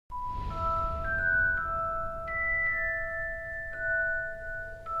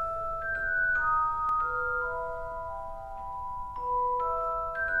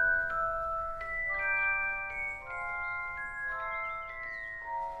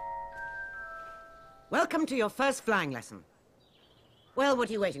Welcome to your first flying lesson. Well, what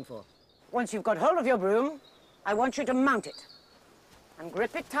are you waiting for? Once you've got hold of your broom, I want you to mount it. And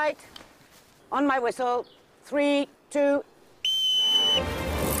grip it tight. On my whistle. 3, 2...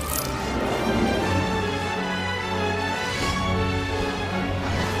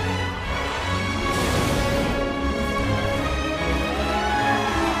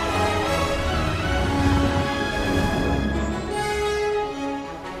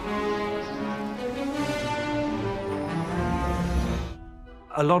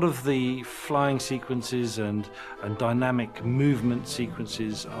 A lot of the flying sequences and dynamic movement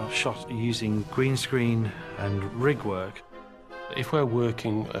sequences are shot using green screen and rig work. If we're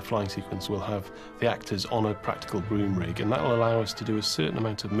working a flying sequence, we'll have the actors on a practical broom rig, and that will allow us to do a certain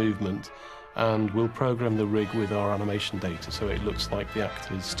amount of movement, and we'll program the rig with our animation data so it looks like the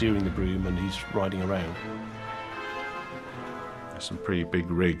actor's steering the broom and he's riding around. There's some pretty big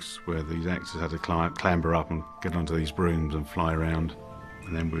rigs where these actors had to clamber up and get onto these brooms and fly around.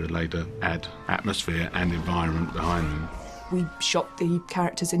 And then we would later add atmosphere and environment behind them. We shot the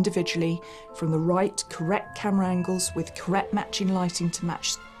characters individually from the right, correct camera angles with correct matching lighting to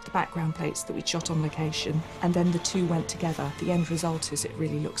match the background plates that we shot on location, and then the two went together. The end result is it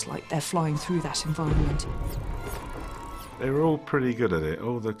really looks like they're flying through that environment. They were all pretty good at it,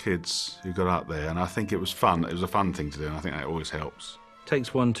 all the kids who got up there, and I think it was fun. It was a fun thing to do, and I think that always helps.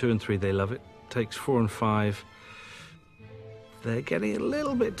 Takes 1, 2 and 3, they love it. Takes 4 and 5, they're getting a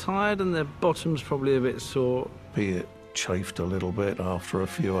little bit tired and their bottom's probably a bit sore. Be it chafed a little bit after a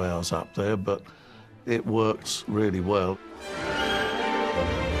few hours up there, but it works really well.